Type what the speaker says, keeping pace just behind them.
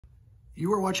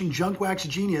You are watching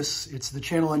Junkwaxgenius. It's the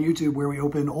channel on YouTube where we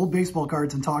open old baseball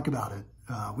cards and talk about it.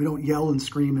 We don't yell and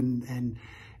scream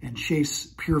and chase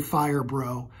pure fire,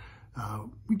 bro.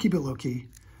 We keep it low key.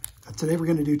 Today we're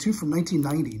going to do two from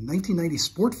 1990. 1990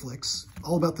 Sportflics,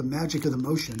 all about the magic of the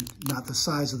motion, not the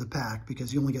size of the pack,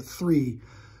 because you only get 3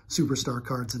 superstar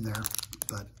cards in there.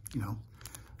 But, you know,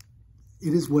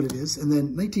 it is what it is. And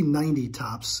then 1990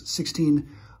 Topps, 16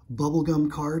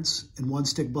 bubblegum cards and 1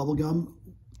 stick bubblegum.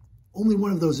 Only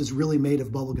one of those is really made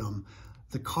of bubblegum.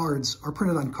 The cards are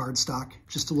printed on cardstock,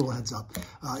 just a little heads up.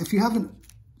 If you haven't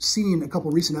seen a couple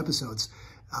recent episodes,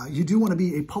 you do want to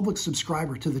be a public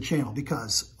subscriber to the channel,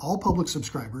 because all public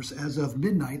subscribers, as of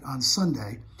midnight on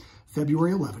Sunday,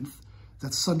 February 11th,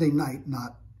 that's Sunday night,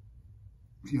 not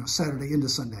Saturday into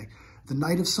Sunday, the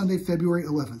night of Sunday, February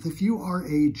 11th, if you are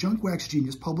a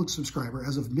Junkwaxgenius public subscriber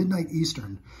as of midnight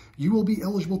Eastern, you will be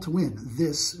eligible to win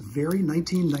this very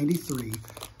 1993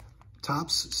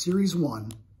 Topps Series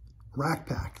 1 Rack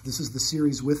Pack. This is the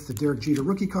series with the Derek Jeter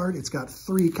rookie card. It's got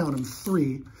 3, count them,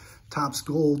 3 Topps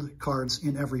Gold cards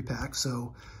in every pack.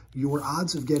 So your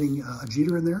odds of getting a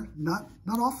Jeter in there, not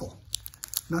awful,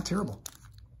 not terrible.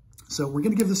 So we're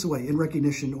going to give this away in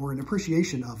recognition or in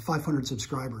appreciation of 500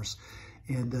 subscribers.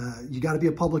 And you got to be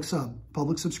a public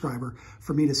subscriber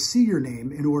for me to see your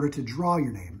name in order to draw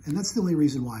your name. And that's the only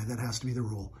reason why that has to be the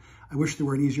rule. I wish there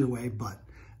were an easier way, but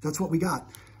that's what we got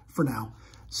for now.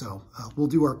 So we'll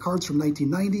do our cards from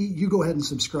 1990. You go ahead and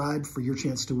subscribe for your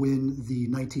chance to win the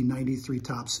 1993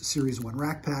 Topps Series 1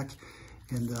 Rack Pack.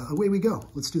 And away we go.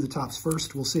 Let's do the Topps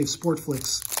first. We'll save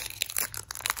Sportflics.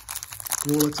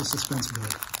 We'll let the suspense build.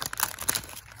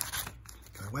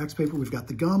 Got our wax paper. We've got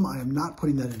the gum. I am not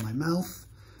putting that in my mouth.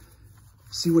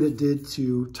 See what it did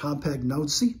to Tom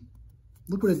Pagnozzi.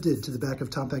 Look what it did to the back of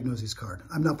Tom Pagnozzi's card.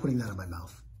 I'm not putting that in my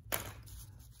mouth.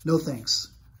 No thanks.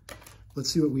 Let's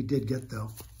see what we did get, though.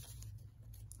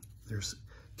 There's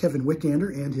Kevin Wickander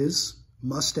and his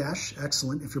mustache.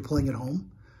 Excellent if you're playing at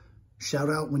home. Shout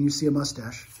out when you see a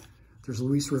mustache. There's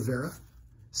Luis Rivera.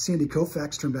 Sandy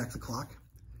Koufax, turn back the clock.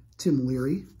 Tim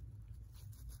Leary,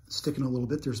 sticking a little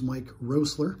bit. There's Mike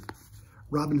Rosler.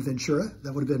 Robin Ventura.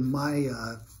 That would have been my...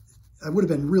 I would have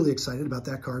been really excited about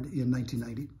that card in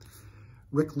 1990.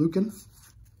 Rick Lucan.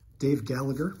 Dave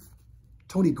Gallagher.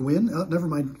 Tony Gwynn. Oh, never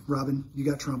mind, Robin. You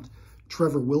got trumped.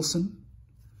 Trevor Wilson,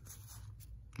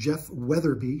 Jeff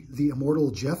Weatherby, the immortal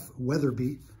Jeff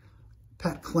Weatherby,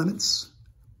 Pat Clements,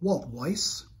 Walt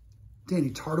Weiss, Danny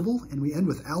Tartable, and we end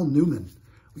with Al Newman.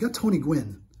 We got Tony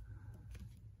Gwynn,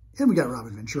 and we got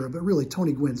Robin Ventura, but really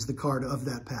Tony Gwynn's the card of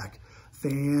that pack.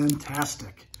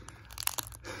 Fantastic.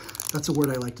 That's a word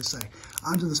I like to say.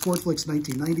 On to the Sportflics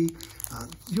 1990.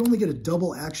 You only get a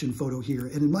double action photo here,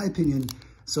 and in my opinion,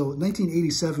 so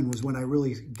 1987 was when I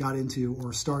really got into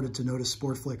or started to notice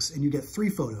Sportflics, and you get 3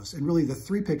 photos, and really the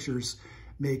 3 pictures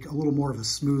make a little more of a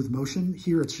smooth motion.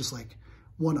 Here it's just like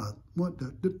the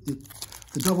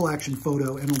double action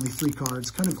photo and only 3 cards,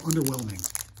 kind of underwhelming.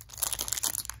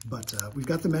 But we've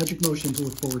got the magic motion to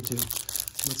look forward to.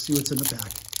 Let's see what's in the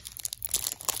pack.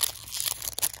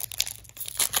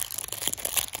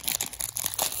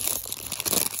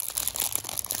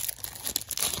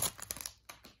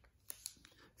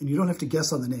 And you don't have to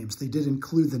guess on the names. They did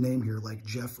include the name here, like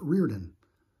Jeff Reardon.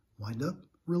 Wind up,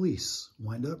 release.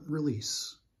 Wind up,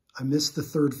 release. I missed the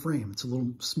 3rd frame. It's a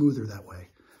little smoother that way.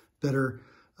 Better,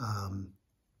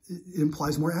 it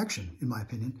implies more action, in my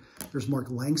opinion. There's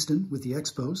Mark Langston with the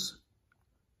Expos.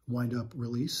 Wind up,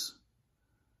 release.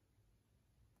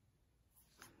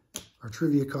 Our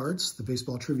trivia cards, the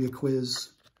baseball trivia quiz.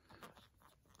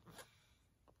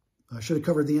 I should have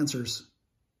covered the answers.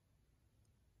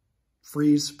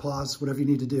 Freeze, pause, whatever you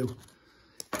need to do.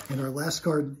 And our last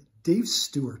card, Dave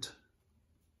Stewart.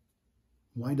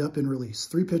 Wind up and release.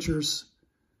 3 pitchers.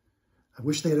 I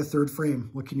wish they had a 3rd frame.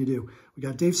 What can you do? We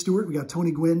got Dave Stewart. We got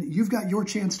Tony Gwynn. You've got your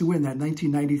chance to win that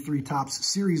 1993 Topps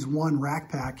Series 1 Rack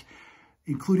Pack,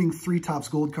 including 3 Topps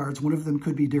Gold cards. One of them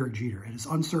could be Derek Jeter. It is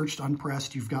unsearched,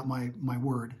 unpressed. You've got my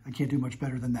word. I can't do much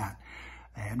better than that.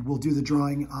 And we'll do the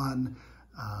drawing on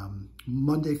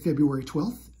Monday, February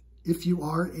 12th. If you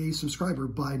are a subscriber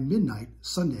by midnight,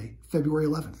 Sunday, February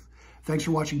 11th. Thanks for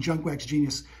watching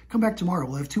Junkwaxgenius. Come back tomorrow.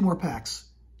 We'll have 2 more packs.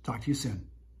 Talk to you soon.